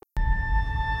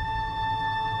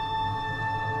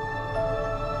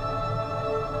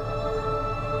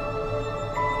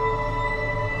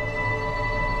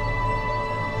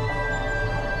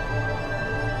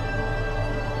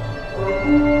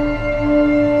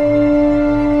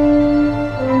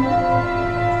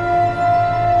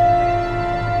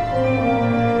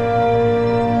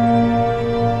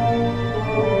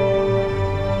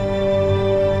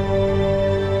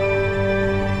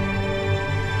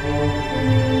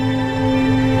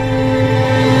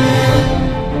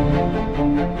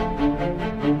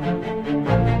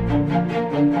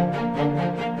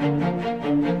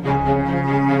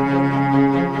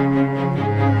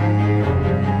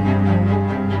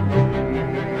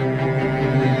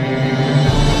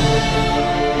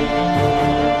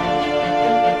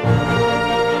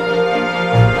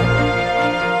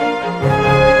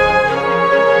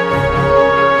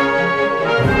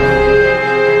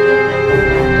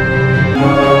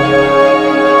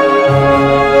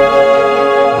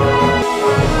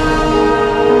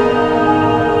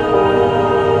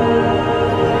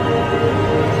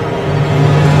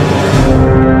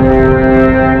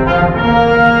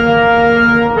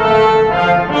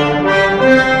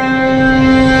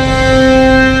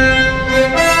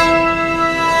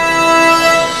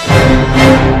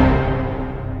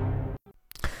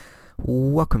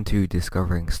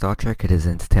Rediscovering Star Trek. It is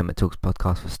Entertainment Talks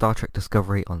podcast for Star Trek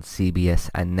Discovery on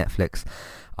CBS and Netflix.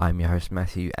 I'm your host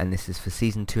Matthew, and this is for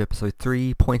Season 2, Episode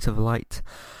 3, Point of Light.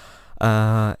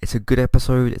 It's a good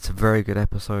episode. It's a very good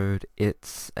episode.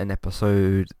 It's an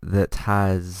episode that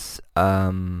has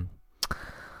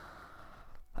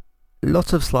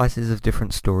lots of slices of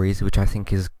different stories, which I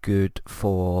think is good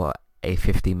for a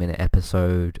 50-minute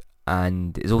episode.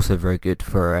 And is also very good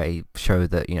for a show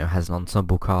that, you know, has an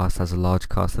ensemble cast, has a large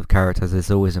cast of characters.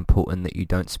 It's always important that you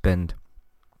don't spend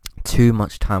too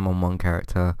much time on one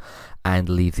character and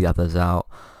leave the others out.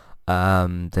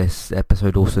 This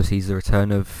episode also sees the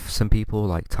return of some people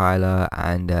like Tyler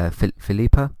and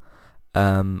Philippa.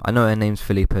 I know her name's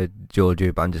Philippa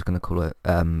Georgiou, but I'm just going to call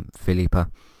her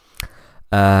Philippa.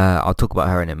 I'll talk about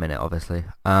her in a minute, obviously.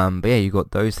 But yeah, you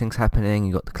got those things happening.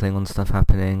 You got the Klingon stuff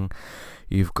happening.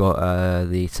 You've got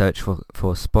the search for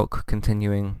Spock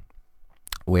continuing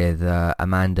with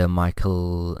Amanda,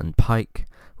 Michael, and Pike,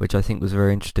 which I think was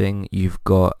very interesting. You've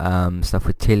got stuff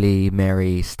with Tilly,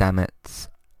 Mary, Stamets,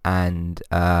 and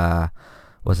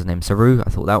what's her name, Saru. I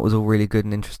thought that was all really good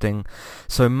and interesting.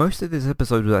 So most of this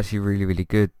episode was actually really, really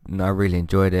good, and I really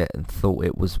enjoyed it and thought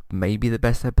it was maybe the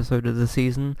best episode of the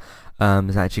season.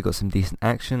 It's actually got some decent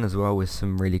action as well, with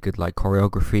some really good like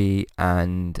choreography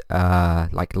and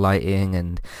like lighting,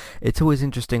 and it's always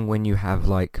interesting when you have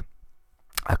like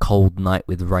a cold night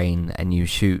with rain and you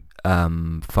shoot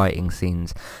fighting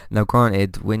scenes. Now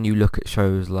granted, when you look at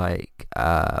shows like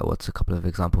what's a couple of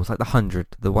examples, like the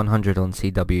 100 on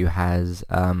CW has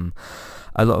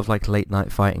a lot of like late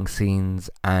night fighting scenes,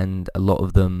 and a lot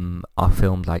of them are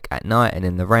filmed like at night and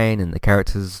in the rain, and the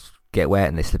characters get wet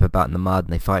and they slip about in the mud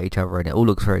and they fight each other, and it all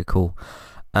looks very cool.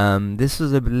 This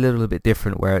was a little bit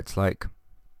different, where it's like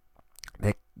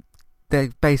they're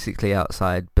basically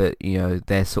outside, but you know,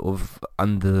 they're sort of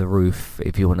under the roof,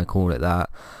 if you want to call it that.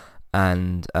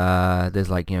 And there's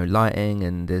like, you know, lighting,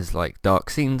 and there's like dark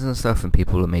scenes and stuff, and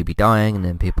people are maybe dying, and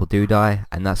then people do die,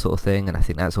 and that sort of thing. And I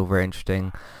think that's all very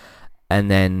interesting. And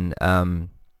then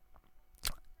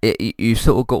you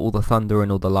sort of got all the thunder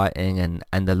and all the lighting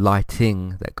and the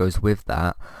lighting that goes with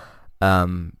that.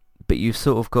 But you've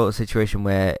sort of got a situation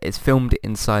where it's filmed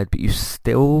inside, but you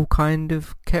still kind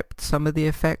of kept some of the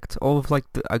effect of like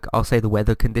I'll say the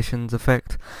weather conditions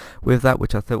effect with that,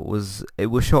 which I thought was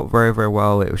shot very, very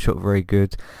well. It was shot very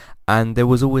good, and there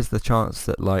was always the chance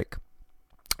that like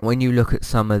when you look at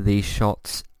some of these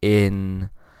shots in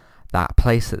that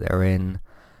place that they're in,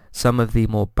 some of the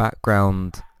more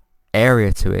background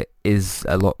area to it is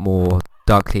a lot more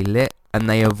darkly lit, and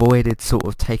they avoided sort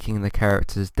of taking the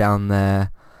characters down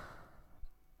there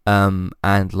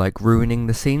and like ruining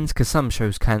the scenes, because some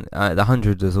shows can. The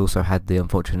 100 has also had the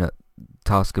unfortunate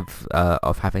task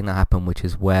of having that happen, which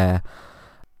is where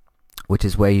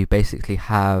you basically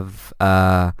have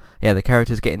the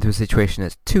characters get into a situation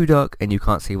that's too dark and you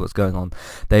can't see what's going on.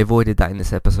 They avoided that in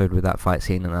this episode with that fight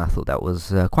scene, and I thought that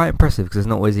was quite impressive, because it's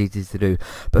not always easy to do.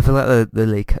 But I feel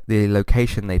like the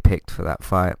location they picked for that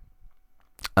fight,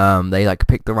 they like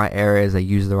pick the right areas, they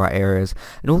use the right areas,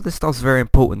 and all this stuff's very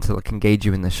important to like engage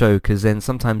you in the show, because then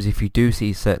sometimes if you do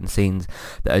see certain scenes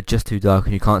that are just too dark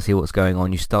and you can't see what's going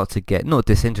on, you start to get not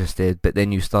disinterested, but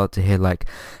then you start to hear like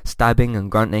stabbing and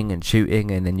grunting and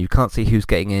shooting, and then you can't see who's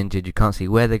getting injured, you can't see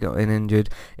where they're getting injured,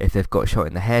 if they've got shot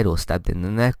in the head or stabbed in the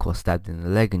neck or stabbed in the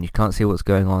leg, and you can't see what's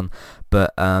going on.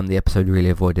 But the episode really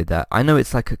avoided that. I know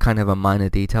it's like a kind of a minor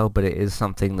detail, but it is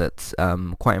something that's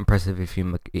quite impressive if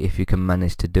you can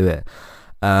manage to do it.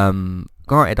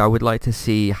 Granted, I would like to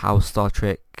see how Star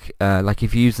Trek, like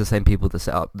if you use the same people to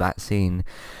set up that scene,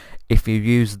 if you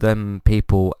use them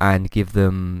people and give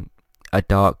them a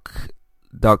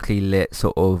darkly lit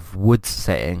sort of woods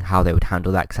setting, how they would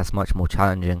handle that, because that's much more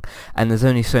challenging. And there's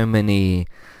only so many,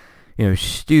 you know,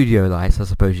 studio lights, I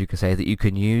suppose you could say, that you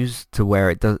can use to where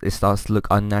it starts to look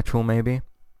unnatural maybe.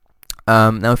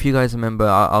 Now if you guys remember,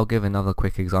 I'll give another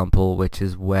quick example, which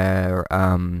is where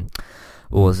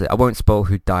what was it? I won't spoil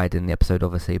who died in the episode,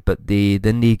 obviously, but the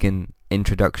Negan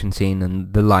introduction scene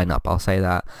and the lineup, I'll say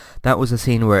that was a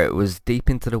scene where it was deep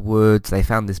into the woods. They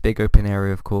found this big open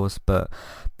area, of course, but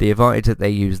the advantage that they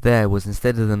used there was,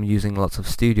 instead of them using lots of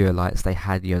studio lights, they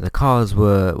had, you know, the cars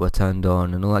were turned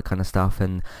on and all that kind of stuff,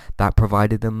 and that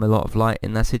provided them a lot of light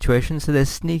in that situation. So there's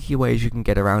sneaky ways you can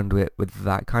get around it with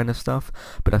that kind of stuff,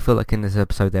 but I feel like in this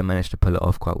episode they managed to pull it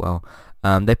off quite well.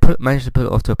 They managed to pull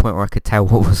it off to a point where I could tell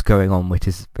what was going on, which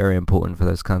is very important for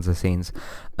those kinds of scenes.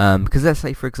 Because let's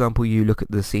say, for example, you look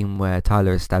at the scene where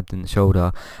Tyler is stabbed in the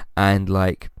shoulder, and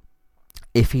like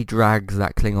if he drags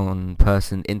that Klingon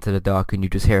person into the dark and you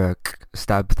just hear a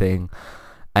stab thing,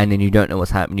 and then you don't know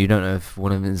what's happened. You don't know if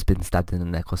one of them has been stabbed in the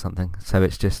neck or something. So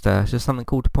it's just something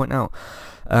cool to point out.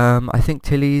 I think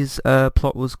Tilly's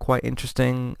plot was quite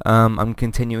interesting. I'm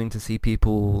continuing to see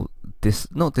people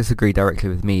not disagree directly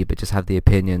with me, but just have the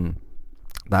opinion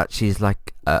that she's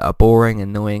like a boring,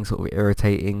 annoying, sort of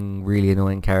irritating, really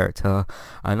annoying character,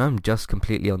 and I'm just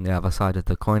completely on the other side of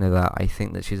the coin of that. I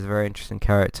think that she's a very interesting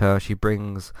character. She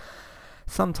brings,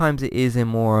 sometimes it is in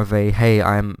more of a, hey,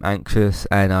 I'm anxious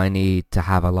and I need to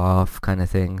have a laugh kind of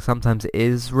thing. Sometimes it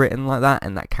is written like that,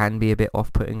 and that can be a bit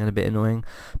off-putting and a bit annoying,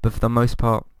 but for the most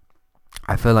part,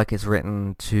 I feel like it's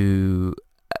written to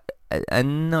a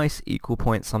nice equal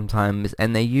point sometimes,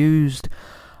 and they used,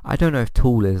 I don't know if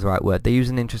tool is the right word, they use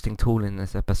an interesting tool in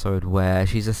this episode where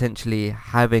she's essentially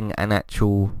having an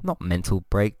actual, not mental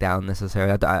breakdown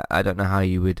necessarily, I don't know how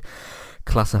you would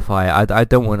classify it. I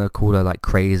don't want to call her like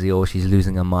crazy or she's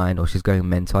losing her mind or she's going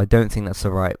mental. I don't think that's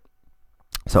the right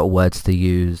sort of words to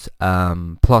use.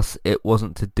 Plus it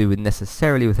wasn't to do with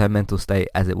necessarily with her mental state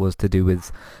as it was to do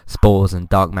with spores and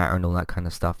dark matter and all that kind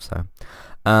of stuff. So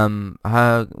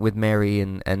her with Mary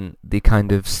and the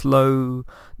kind of slow,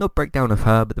 not breakdown of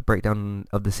her, but the breakdown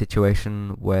of the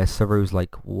situation where Saru's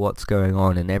like, what's going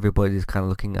on, and everybody's kind of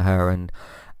looking at her, and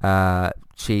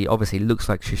she obviously looks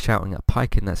like she's shouting at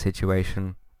Pike in that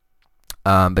situation,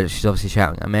 but she's obviously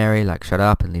shouting at Mary like, shut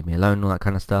up and leave me alone and all that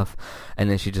kind of stuff, and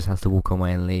then she just has to walk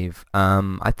away and leave.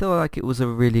 I feel like it was a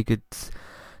really good,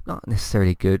 not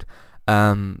necessarily good,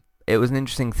 it was an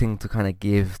interesting thing to kind of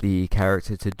give the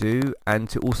character to do, and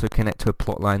to also connect to a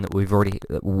plot line that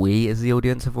we as the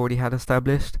audience have already had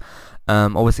established.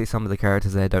 Obviously some of the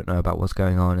characters there don't know about what's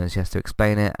going on and she has to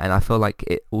explain it, and I feel like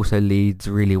it also leads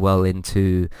really well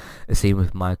into a scene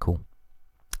with Michael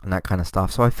and that kind of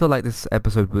stuff. So I feel like this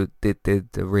episode did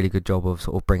a really good job of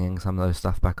sort of bringing some of those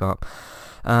stuff back up.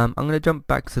 I'm going to jump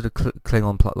back to the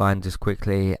Klingon plotline just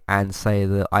quickly and say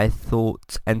that I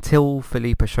thought, until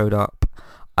Philippa showed up,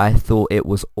 I thought it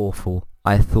was awful.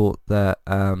 I thought that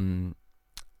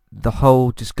the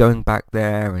whole just going back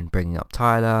there and bringing up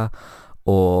Tyler,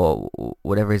 or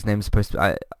whatever his name's supposed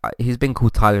to be. He's been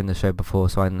called Tyler in the show before,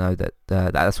 so I know that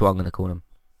that's what I'm going to call him.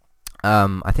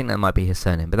 I think that might be his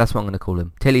surname, but that's what I'm going to call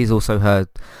him. Tilly's also her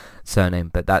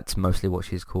surname, but that's mostly what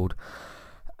she's called.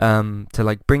 To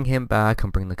like bring him back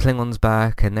and bring the Klingons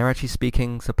back, and they're actually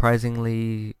speaking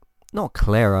surprisingly, not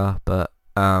clearer, but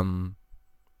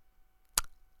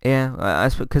yeah,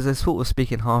 because they're sort of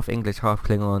speaking half English, half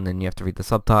Klingon, and you have to read the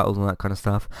subtitles and that kind of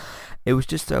stuff. It was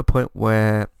just at a point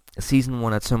where Season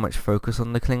 1 had so much focus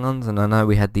on the Klingons, and I know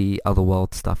we had the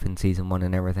Otherworld stuff in Season 1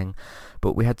 and everything,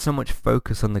 but we had so much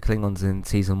focus on the Klingons in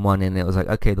Season 1, and it was like,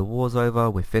 okay, the war's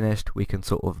over, we're finished, we can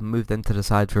sort of move them to the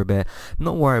side for a bit,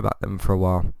 not worry about them for a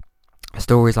while.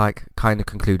 Story's like kind of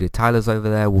concluded. Tyler's over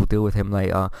there, we'll deal with him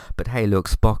later, but hey look,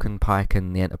 Spock and Pike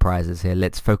and the Enterprise is here,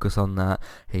 let's focus on that.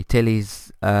 Hey, Tilly's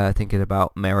thinking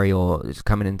about Mary, or it's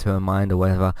coming into her mind or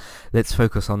whatever, let's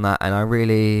focus on that. And I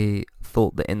really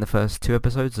thought that in the first 2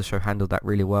 episodes the show handled that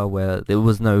really well, where there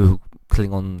was no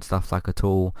Klingon stuff like at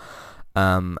all,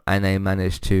 and they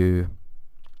managed to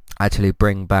actually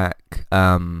bring back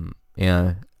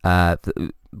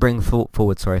bring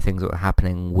forward things that were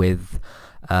happening with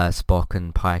Spock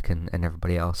and Pike and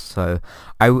everybody else. So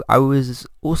I was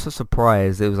also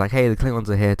surprised. It was like, hey, the Klingons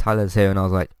are here, Tyler's here, and I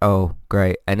was like, oh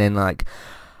great. And then like,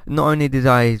 not only did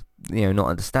I not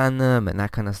understand them and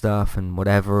that kind of stuff and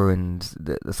whatever, and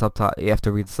the subtitle, you have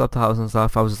to read the subtitles and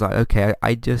stuff, I was just like, okay,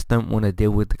 I just don't want to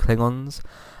deal with the Klingons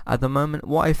at the moment.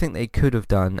 What I think they could have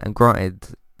done, and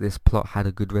granted this plot had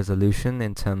a good resolution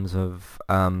in terms of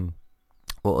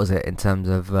what was it, in terms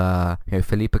of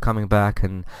Philippa coming back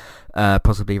and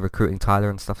possibly recruiting Tyler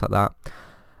and stuff like that.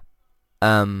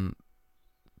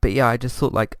 But yeah, I just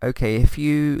thought like, okay, if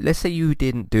let's say you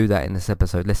didn't do that in this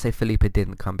episode, let's say Philippa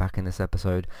didn't come back in this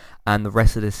episode, and the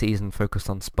rest of the season focused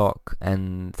on Spock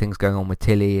and things going on with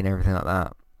Tilly and everything like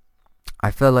that, I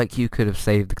feel like you could have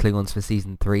saved the Klingons for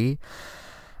season 3.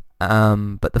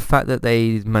 But the fact that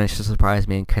they managed to surprise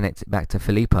me and connect it back to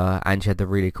Philippa, and she had the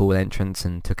really cool entrance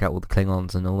and took out all the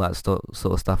Klingons and all that sort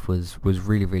of stuff was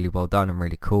really, really well done and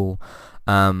really cool.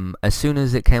 As soon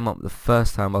as it came up the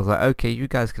first time, I was like, okay, you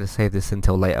guys could have saved this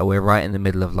until later. We're right in the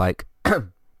middle of like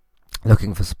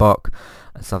looking for Spock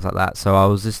and stuff like that. So I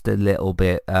was just a little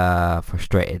bit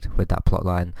frustrated with that plot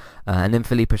line. And then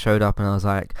Philippa showed up and I was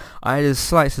like, I had a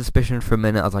slight suspicion for a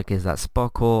minute. I was like, is that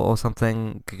Spock or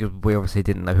something? Because we obviously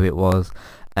didn't know who it was.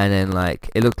 And then like,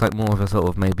 it looked like more of a sort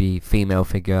of maybe female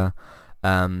figure.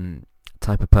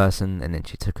 type of person, and then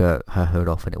she took her hood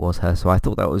off and it was her. So I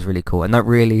thought that was really cool, and that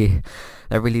really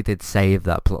did save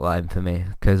that plotline for me,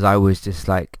 because I was just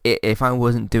like, if I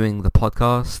wasn't doing the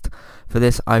podcast for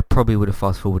this, I probably would have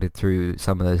fast forwarded through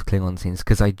some of those Klingon scenes,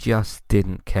 because I just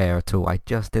didn't care at all. I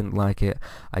just didn't like it.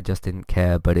 I just didn't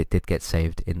care, but it did get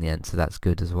saved in the end, so that's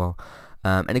good as well.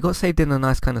 And it got saved in a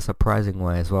nice kind of surprising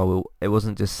way as well. It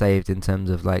wasn't just saved in terms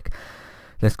of like,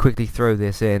 let's quickly throw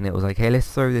this in. It was like, hey,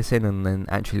 let's throw this in and then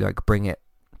actually like bring it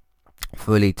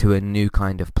fully to a new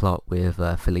kind of plot with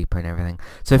Philippa and everything.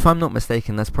 So if I'm not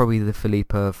mistaken, that's probably the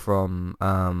Philippa from,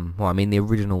 the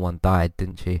original one died,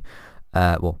 didn't she?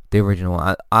 The original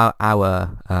one,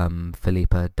 our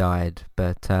Philippa died,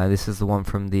 but this is the one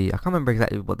from I can't remember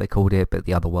exactly what they called it, but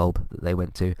the other world that they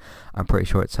went to. I'm pretty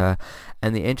sure it's her.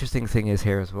 And the interesting thing is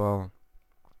here as well,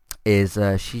 is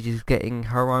she's getting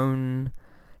her own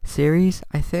series,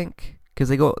 I think, because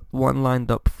they got one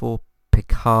lined up for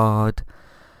Picard.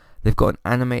 They've got an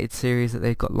animated series that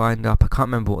they've got lined up. I can't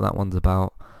remember what that one's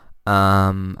about.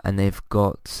 And they've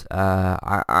got,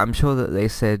 I'm sure that they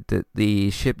said that the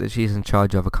ship that she's in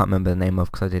charge of, I can't remember the name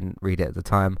of because I didn't read it at the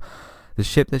time, the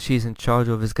ship that she's in charge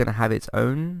of is going to have its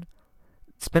own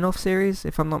spin-off series,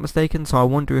 if I'm not mistaken. So I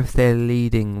wonder if they're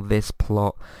leading this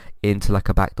plot into like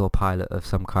a backdoor pilot of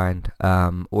some kind,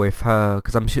 or if her,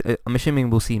 because I'm assuming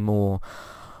we'll see more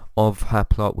of her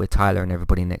plot with Tyler and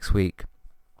everybody next week.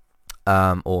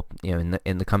 Or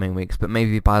in the coming weeks, but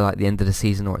maybe by like the end of the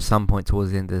season, or at some point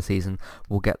towards the end of the season,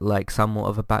 we'll get like somewhat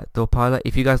of a backdoor pilot.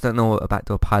 If you guys don't know what a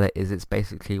backdoor pilot is, it's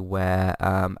basically where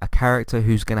a character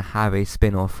who's going to have a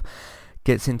spin-off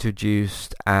gets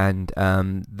introduced, and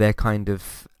they're kind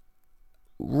of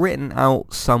written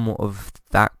out somewhat of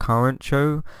that current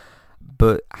show,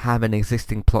 but have an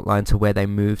existing plotline to where they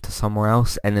move to somewhere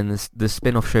else, and then the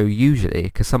spin-off show usually,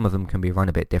 because some of them can be run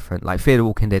a bit different, like Fear the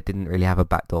Walking Dead didn't really have a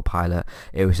backdoor pilot.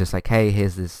 It was just like, hey,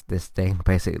 here's this thing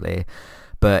basically.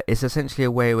 But it's essentially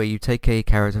a way where you take a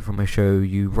character from a show,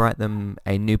 you write them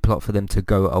a new plot for them to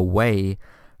go away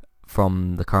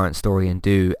from the current story and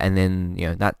do, and then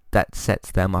that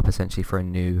sets them up essentially for a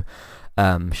new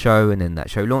show, and then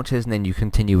that show launches, and then you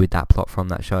continue with that plot from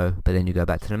that show, but then you go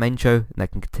back to the main show and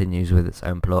that continues with its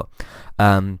own plot.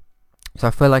 So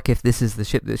I feel like if this is the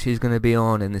ship that she's going to be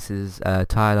on, and this is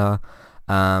Tyler,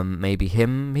 maybe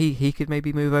he could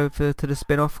maybe move over to the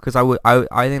spin-off, because I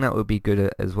think that would be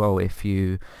good as well if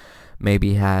you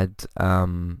maybe had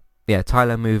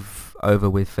Tyler move over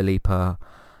with Philippa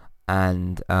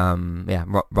and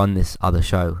run this other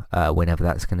show whenever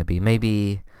that's going to be.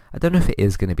 Maybe, I don't know if it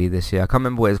is going to be this year. I can't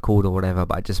remember what it's called or whatever,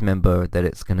 but I just remember that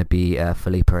it's going to be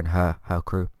Philippa and her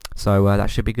crew. So that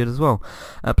should be good as well.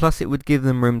 Plus, it would give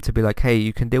them room to be like, hey,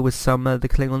 you can deal with some of the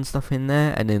Klingon stuff in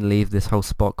there, and then leave this whole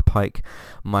Spock, Pike,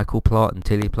 Michael plot and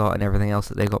Tilly plot and everything else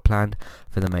that they got planned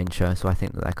for the main show. So I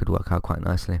think that could work out quite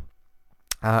nicely.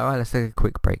 Alright, let's take a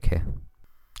quick break here.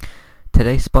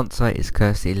 Today's sponsor is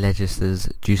Kirsty Legister's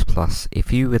Juice Plus.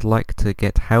 If you would like to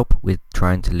get help with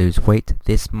trying to lose weight,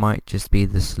 this might just be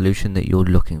the solution that you're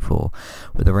looking for.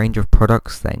 With a range of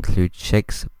products that include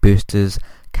shakes, boosters,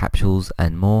 capsules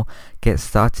and more, get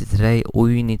started today. All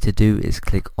you need to do is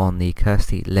click on the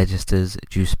Kirsty Legister's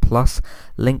Juice Plus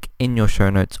link in your show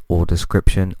notes or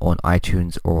description on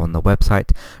iTunes or on the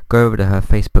website. Go over to her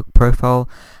Facebook profile,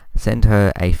 send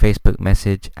her a Facebook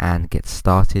message and get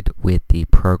started with the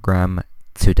program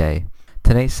today.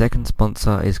 Today's second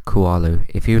sponsor is Kualu.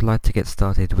 If you'd like to get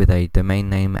started with a domain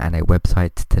name and a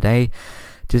website today,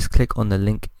 just click on the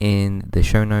link in the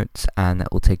show notes and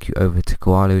that will take you over to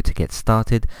Kualu to get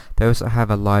started. They also have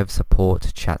a live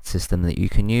support chat system that you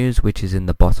can use, which is in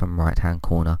the bottom right hand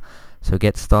corner. So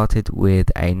get started with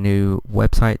a new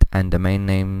website and domain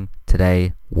name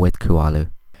today with Kualu.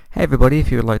 Hey everybody,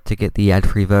 if you would like to get the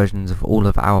ad-free versions of all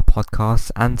of our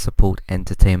podcasts and support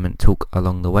Entertainment Talk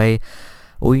along the way,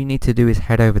 all you need to do is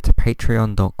head over to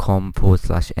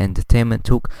patreon.com/entertainment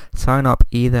talk. Sign up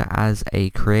either as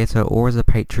a creator or as a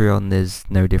Patreon. There's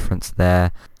no difference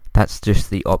there. That's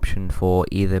just the option for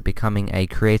either becoming a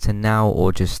creator now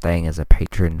or just staying as a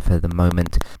patron for the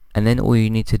moment. And then all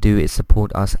you need to do is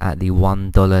support us at the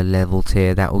 $1 level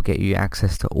tier. That will get you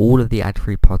access to all of the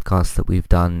ad-free podcasts that we've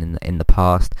done in the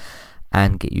past,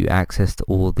 and get you access to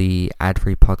all the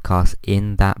ad-free podcasts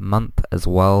in that month as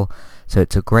well. So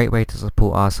it's a great way to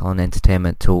support us on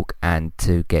Entertainment Talk and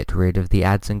to get rid of the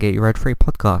ads and get your ad-free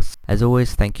podcasts. As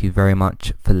always, thank you very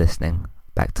much for listening.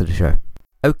 Back to the show.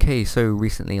 Okay, so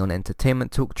recently on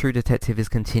Entertainment Talk, True Detective is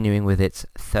continuing with its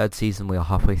third season. We are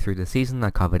halfway through the season.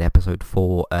 I covered episode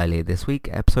 4 earlier this week.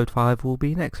 Episode 5 will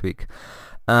be next week.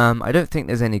 I don't think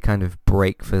there's any kind of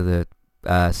break for the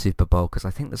Super Bowl, because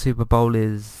I think the Super Bowl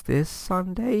is this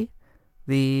Sunday,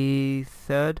 the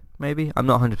 3rd, maybe. I'm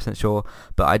not 100% sure,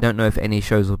 but I don't know if any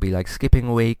shows will be like skipping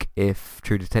a week, if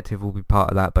True Detective will be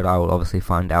part of that, but I will obviously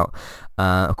find out.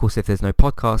 Of course, if there's no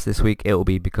podcast this week, it will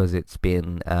be because it's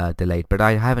been delayed, but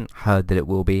I haven't heard that it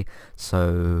will be,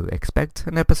 so expect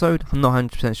an episode. I'm not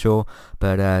 100% sure,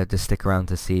 but just stick around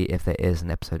to see if there is an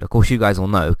episode. Of course, you guys will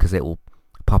know because it will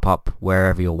pop up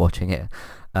wherever you're watching it,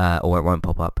 or it won't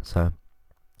pop up, so...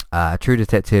 True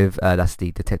Detective, that's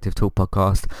the Detective Talk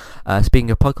podcast.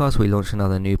 Speaking of podcasts, we launched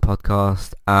another new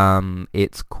podcast.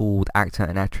 It's called Actor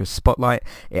and Actress Spotlight.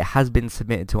 It has been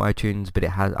submitted to iTunes, but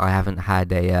I haven't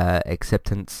had a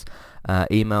acceptance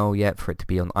email yet for it to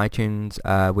be on iTunes,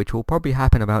 which will probably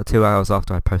happen about 2 hours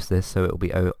after I post this, so it will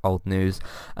be old news.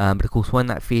 But of course, when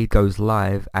that feed goes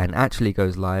live, and actually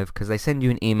goes live, because they send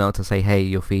you an email to say, hey,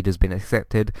 your feed has been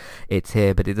accepted, it's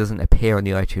here, but it doesn't appear on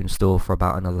the iTunes store for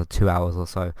about another 2 hours or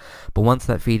so. But once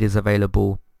that feed is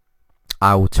available,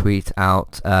 I will tweet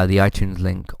out the iTunes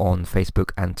link on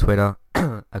Facebook and Twitter.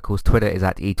 Of course, Twitter is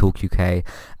at eTalkUK,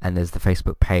 and there's the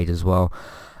Facebook page as well.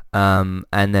 And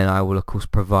then I will of course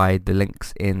provide the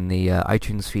links in the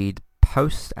iTunes feed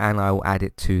post, and I will add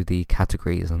it to the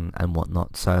categories and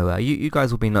whatnot. So you guys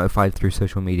will be notified through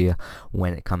social media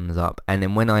when it comes up. And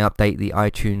then when I update the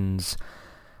iTunes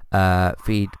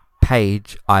feed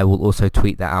page, I will also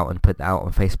tweet that out and put that out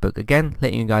on Facebook again,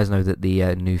 letting you guys know that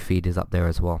the new feed is up there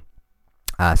as well.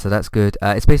 So that's good.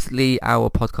 It's basically our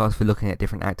podcast for looking at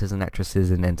different actors and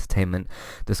actresses in entertainment,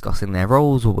 discussing their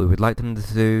roles, what we would like them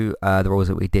to do, the roles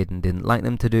that we did and didn't like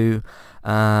them to do,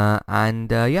 and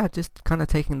just kind of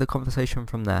taking the conversation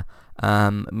from there.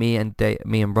 Me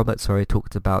and Robert,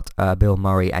 talked about Bill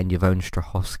Murray and Yvonne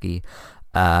Strahovski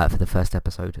for the first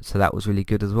episode, so that was really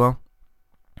good as well.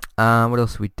 What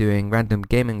else are we doing? Random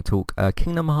gaming talk.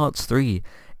 Kingdom Hearts 3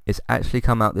 it's actually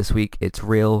come out this week. It's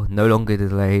real, no longer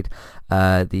delayed.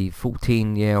 The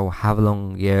 14-year or however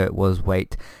long year it was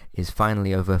wait is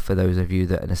finally over for those of you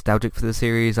that are nostalgic for the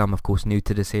series. I'm of course new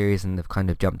to the series and have kind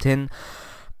of jumped in.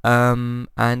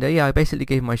 I basically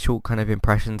gave my short kind of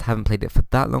impressions. Haven't played it for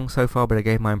that long so far, but I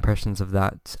gave my impressions of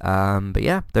that. I want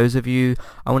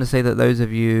to say that those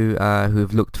of you who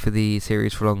have looked for the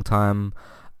series for a long time,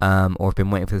 or have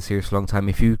been waiting for the series for a long time,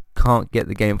 if you can't get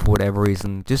the game for whatever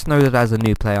reason, just know that as a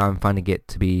new player I'm finding it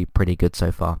to be pretty good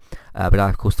so far. But I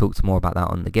of course talked more about that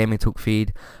on the Gaming Talk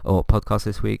feed or podcast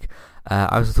this week.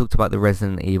 I also talked about the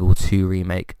Resident Evil 2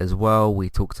 remake as well. We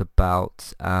talked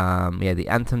about the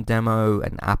Anthem demo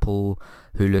and Apple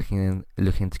who looking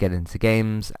to get into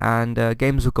games, and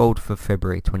Games of Gold for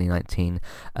February 2019.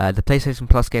 The PlayStation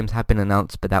Plus games have been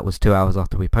announced, but that was 2 hours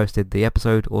after we posted the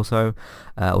episode also,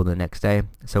 or the next day.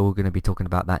 So we're going to be talking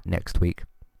about that next week.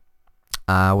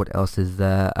 What else is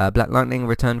there? Black Lightning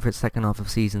returned for its second half of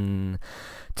Season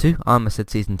 2. I almost said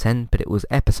Season 10, but it was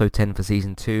Episode 10 for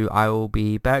Season 2. I will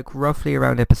be back roughly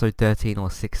around Episode 13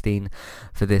 or 16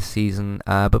 for this season.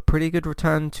 But pretty good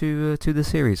return to the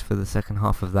series for the second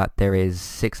half of that. There is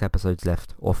 6 episodes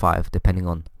left, or 5, depending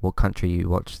on what country you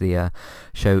watch the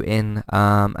show in.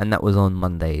 And that was on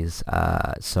Mondays.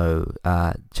 So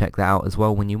check that out as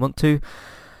well when you want to.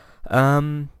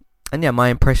 And yeah,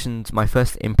 my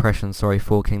first impressions,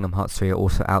 for Kingdom Hearts 3 are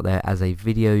also out there as a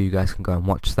video. You guys can go and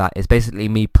watch that. It's basically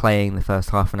me playing the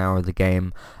first half an hour of the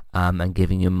game, and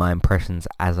giving you my impressions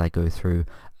as I go through.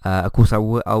 Of course, I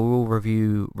will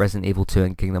review Resident Evil 2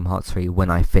 and Kingdom Hearts 3 when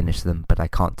I finish them, but I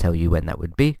can't tell you when that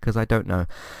would be, because I don't know.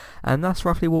 And that's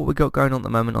roughly what we got going on at the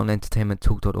moment on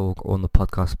entertainmenttalk.org or on the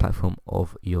podcast platform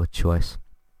of your choice.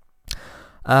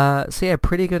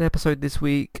 Pretty good episode this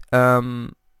week.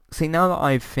 See, now that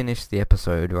I've finished the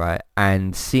episode, right,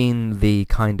 and seen the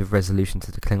kind of resolution to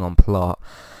the Klingon plot,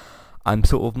 I'm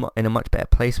sort of in a much better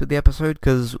place with the episode,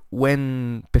 because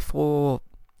before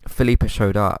Philippa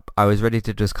showed up, I was ready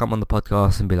to just come on the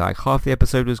podcast and be like, half the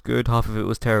episode was good, half of it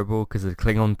was terrible because of the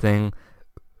Klingon thing.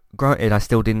 Granted, I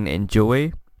still didn't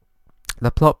enjoy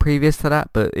the plot previous to that,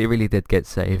 but it really did get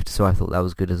saved, so I thought that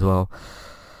was good as well.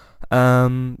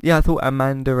 I thought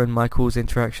Amanda and Michael's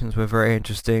interactions were very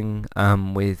interesting,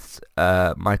 with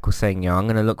Michael saying, I'm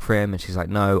going to look for him, and she's like,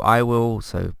 no, I will,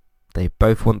 so they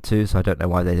both want to, so I don't know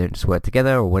why they don't just work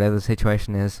together, or whatever the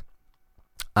situation is.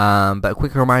 But a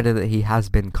quick reminder that he has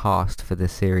been cast for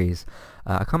this series.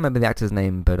 I can't remember the actor's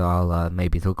name, but I'll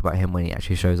maybe talk about him when he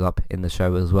actually shows up in the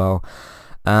show as well.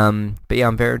 I'm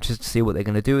very interested to see what they're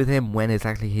going to do with him, when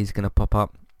exactly he's going to pop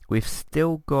up. We've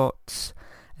still got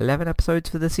 11 episodes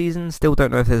for the season. Still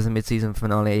don't know if there's a mid-season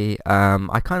finale.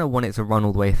 I kind of want it to run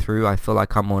all the way through. I feel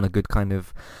like I'm on a good kind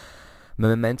of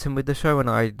momentum with the show, and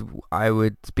I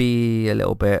would be a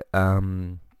little bit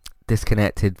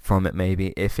disconnected from it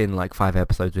maybe if in like 5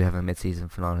 episodes we have a mid-season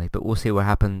finale, but we'll see what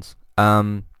happens.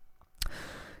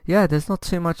 Yeah, there's not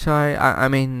too much. I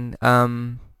mean, what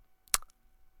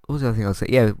was the other thing I'll say?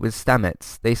 Yeah, with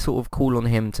Stamets, they sort of call on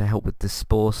him to help with the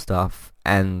spore stuff,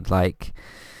 and like,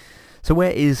 so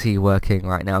where is he working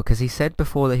right now? Because he said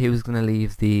before that he was going to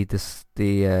leave the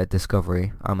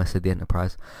Discovery, I almost said the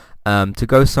Enterprise, to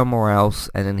go somewhere else,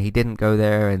 and then he didn't go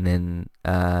there, and then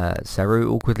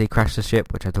Saru awkwardly crashed the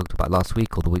ship, which I talked about last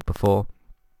week or the week before,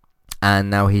 and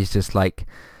now he's just like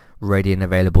ready and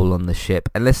available on the ship,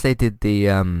 unless they did the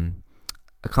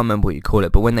I can't remember what you call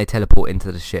it, but when they teleport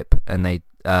into the ship and they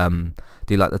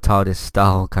do like the TARDIS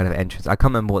style kind of entrance, I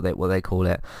can't remember what they call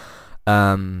it.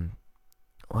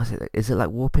 What is it? Is it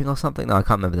like warping or something? No, I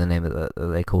can't remember the name that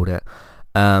they called it.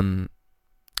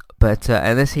 But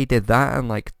unless he did that and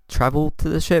like traveled to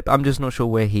the ship, I'm just not sure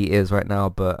where he is right now.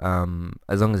 But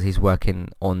as long as he's working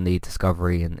on the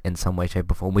Discovery in some way,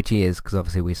 shape or form, which he is, because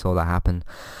obviously we saw that happen.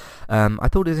 I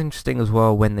thought it was interesting as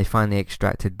well when they finally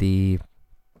extracted the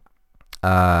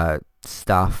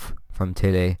stuff from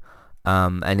Tilly,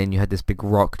 and then you had this big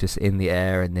rock just in the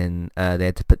air, and then they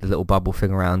had to put the little bubble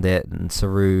thing around it, and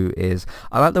Saru is...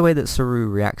 I like the way that Saru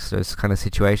reacts to those kind of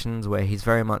situations where he's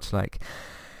very much like...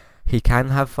 He can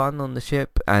have fun on the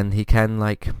ship, and he can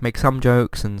like make some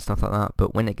jokes and stuff like that,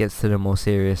 but when it gets to the more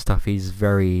serious stuff, he's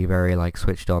very, very like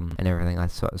switched on and everything.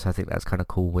 So I think that's kind of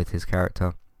cool with his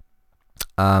character.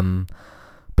 But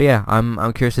yeah,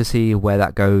 I'm curious to see where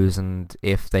that goes, and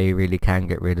if they really can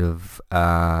get rid of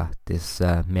this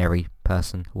Mary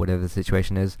person, whatever the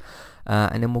situation is,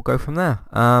 and then we'll go from there.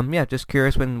 Yeah, just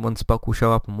curious when Spock will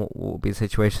show up and what will be the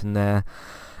situation there.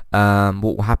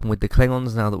 What will happen with the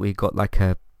Klingons now that we've got like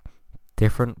a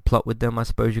different plot with them, I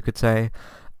suppose you could say.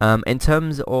 In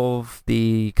terms of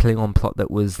the Klingon plot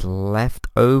that was left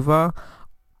over,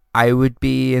 I would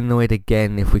be annoyed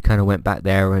again if we kind of went back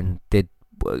there and did,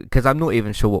 because I'm not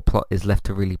even sure what plot is left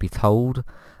to really be told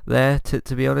there,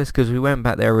 to be honest, because we went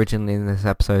back there originally in this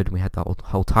episode and we had the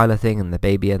whole Tyler thing and the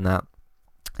baby and that,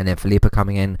 and then Philippa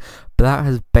coming in, but that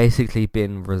has basically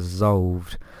been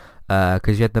resolved,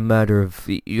 because you had the murder of,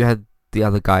 you had the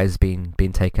other guys being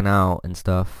taken out and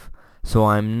stuff. So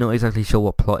I'm not exactly sure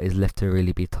what plot is left to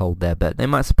really be told there, but they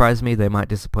might surprise me, they might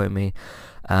disappoint me.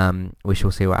 We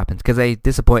shall see what happens, because they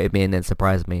disappointed me and then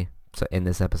surprised me in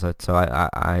this episode, so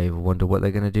I wonder what they're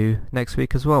going to do next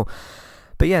week as well.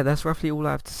 But yeah, that's roughly all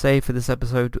I have to say for this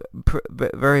episode.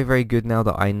 Very, very good now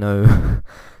that I know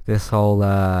this whole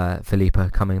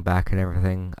Philippa coming back and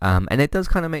everything. And it does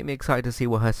kind of make me excited to see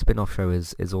what her spin-off show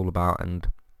is all about and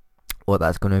what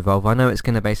that's going to involve. I know it's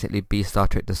going to basically be Star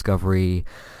Trek Discovery,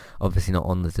 obviously not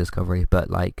on the Discovery,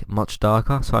 but like much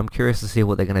darker, so I'm curious to see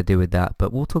what they're going to do with that,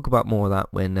 but we'll talk about more of that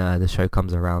when the show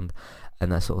comes around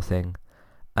and that sort of thing.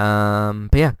 But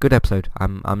yeah, good episode.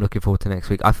 I'm looking forward to next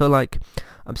week. I feel like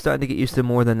I'm starting to get used to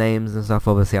more of the names and stuff.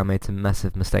 Obviously I made some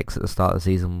massive mistakes at the start of the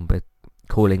season with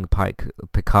calling Pike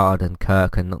Picard and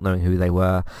Kirk and not knowing who they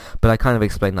were, but I kind of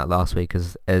explained that last week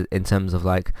as in terms of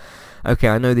like, okay,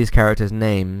 I know these characters'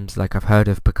 names, like I've heard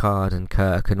of Picard and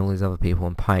Kirk and all these other people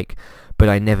and Pike, but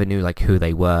I never knew like who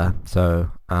they were. So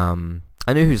I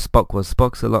knew who Spock was.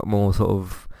 Spock's a lot more sort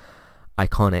of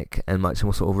iconic and much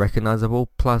more sort of recognizable.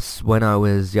 Plus, when I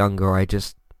was younger, I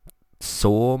just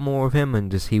saw more of him,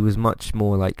 and just he was much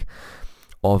more like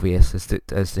obvious as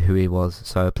to who he was.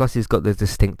 So plus he's got the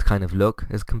distinct kind of look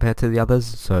as compared to the others,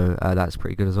 so that's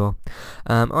pretty good as well.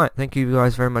 Alright, thank you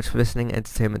guys very much for listening.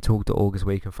 entertainmenttalk.org is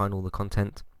where you can find all the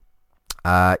content.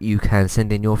 You can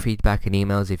send in your feedback and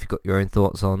emails if you've got your own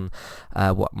thoughts on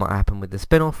what might happen with the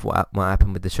spin-off, what might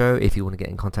happen with the show, if you want to get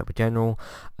in contact with General,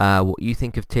 what you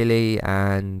think of Tilly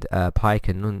and Pike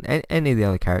and any of the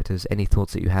other characters, any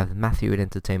thoughts that you have. Matthew at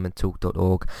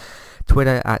entertainmenttalk.org,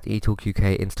 Twitter at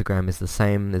eTalkUK, Instagram is the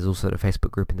same. There's also the Facebook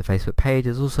group and the Facebook page.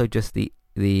 There's also just the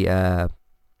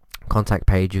contact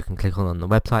page you can click on the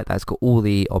website. That's got all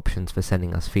the options for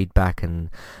sending us feedback and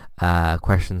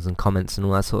questions and comments and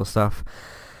all that sort of stuff.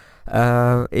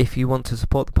 If you want to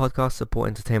support the podcast, support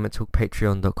Entertainment Talk,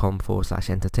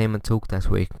 patreon.com/Entertainment Talk. That's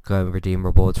where you can go and redeem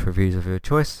rewards for reviews of your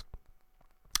choice.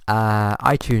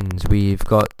 iTunes, we've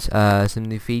got some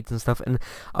new feeds and stuff, and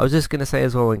I was just going to say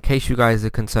as well, in case you guys are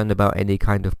concerned about any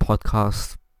kind of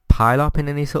podcast pile up in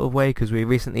any sort of way, because we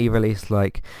recently released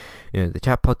like, you know, the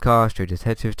chat podcast, Joe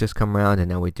Detective's just come around,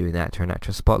 and now we're doing the actor and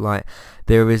actress spotlight.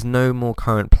 There is no more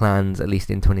current plans, at least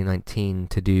in 2019,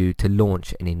 to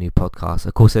launch any new podcasts.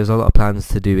 Of course, there's a lot of plans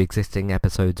to do existing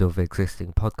episodes of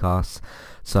existing podcasts,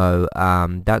 so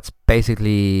that's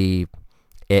basically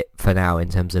it for now in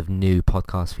terms of new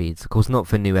podcast feeds. Of course, not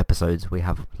for new episodes. We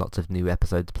have lots of new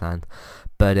episodes planned,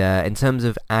 But in terms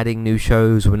of adding new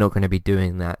shows, we're not going to be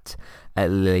doing that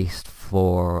at least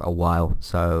for a while.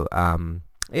 So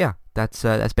yeah, that's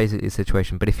basically the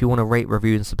situation. But if you want to rate,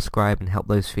 review, and subscribe and help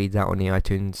those feeds out on the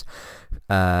iTunes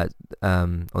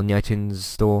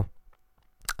store,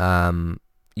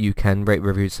 you can rate,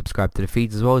 review, subscribe to the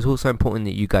feeds as well. It's also important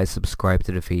that you guys subscribe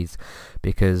to the feeds,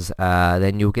 because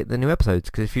then you'll get the new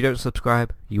episodes. Because if you don't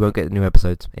subscribe, you won't get the new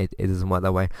episodes. It doesn't work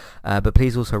that way. But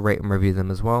please also rate and review them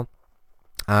as well.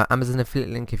 Amazon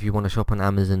affiliate link, if you want to shop on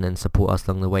Amazon and support us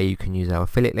along the way, you can use our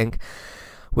affiliate link.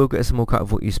 We'll get a small cut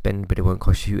of what you spend, but it won't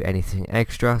cost you anything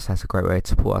extra, so that's a great way to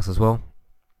support us as well.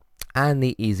 And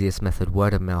the easiest method,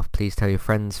 word of mouth. Please tell your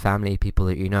friends, family, people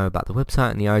that you know about the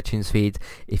website and the iTunes feed.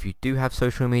 If you do have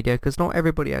social media, because not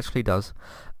everybody actually does,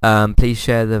 please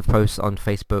share the posts on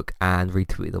Facebook and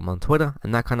retweet them on Twitter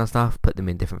and that kind of stuff. Put them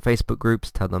in different Facebook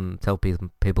groups. Tell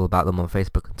people about them on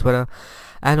Facebook and Twitter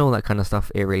and all that kind of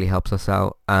stuff. It really helps us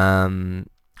out.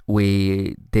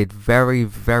 We did very,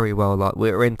 very well.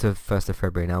 We're into 1st of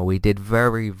February now. We did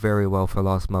very, very well for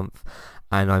last month.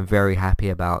 And I'm very happy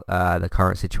about the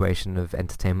current situation of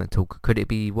Entertainment Talk. Could it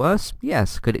be worse?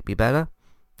 Yes. Could it be better?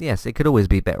 Yes, it could always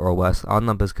be better or worse. Our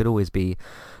numbers could always be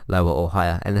lower or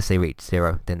higher. Unless they reach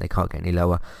 0, then they can't get any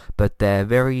lower. But they're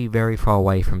very, very far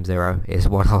away from 0 is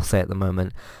what I'll say at the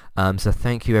moment. So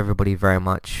thank you everybody very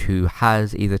much who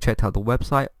has either checked out the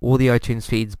website or the iTunes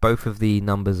feeds. Both of the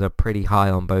numbers are pretty high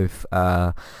on both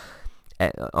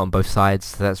sides.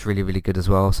 So that's really, really good as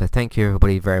well. So thank you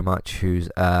everybody very much who's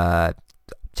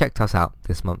checked us out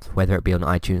this month, whether it be on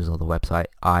iTunes or the website.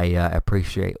 I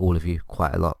appreciate all of you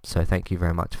quite a lot, so thank you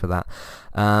very much for that.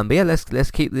 But yeah,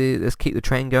 let's keep the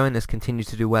train going. Let's continue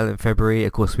to do well in February.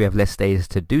 Of course, we have less days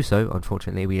to do so.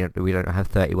 Unfortunately, we don't have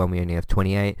 31. We only have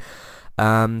 28.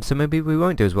 So maybe we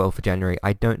won't do as well for January.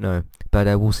 I don't know, but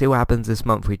we'll see what happens this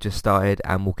month. We just started,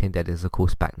 and Walking Dead is of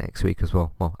course back next week as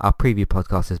well. Well, our preview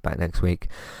podcast is back next week.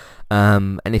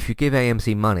 And if you give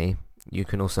AMC money, you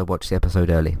can also watch the episode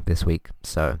early this week.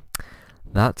 So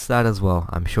that's that as well.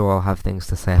 I'm sure I'll have things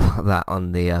to say about that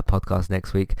on the podcast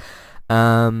next week.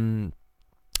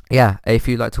 Yeah, if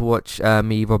you'd like to watch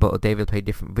me, Robert, or David play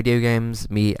different video games,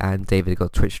 me and David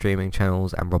got Twitch streaming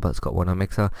channels, and Robert's got one on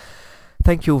Mixer.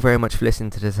 Thank you all very much for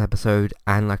listening to this episode,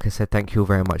 and like I said, thank you all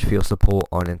very much for your support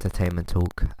on Entertainment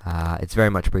Talk. It's very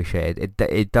much appreciated.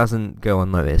 It doesn't go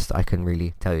unnoticed, I can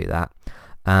really tell you that.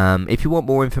 If you want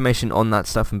more information on that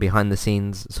stuff and behind the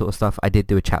scenes sort of stuff, I did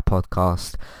do a chat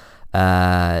podcast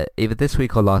either this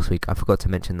week or last week. I forgot to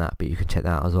mention that, but you can check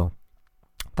that out as well.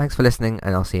 Thanks for listening,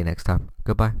 and I'll see you next time.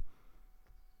 Goodbye.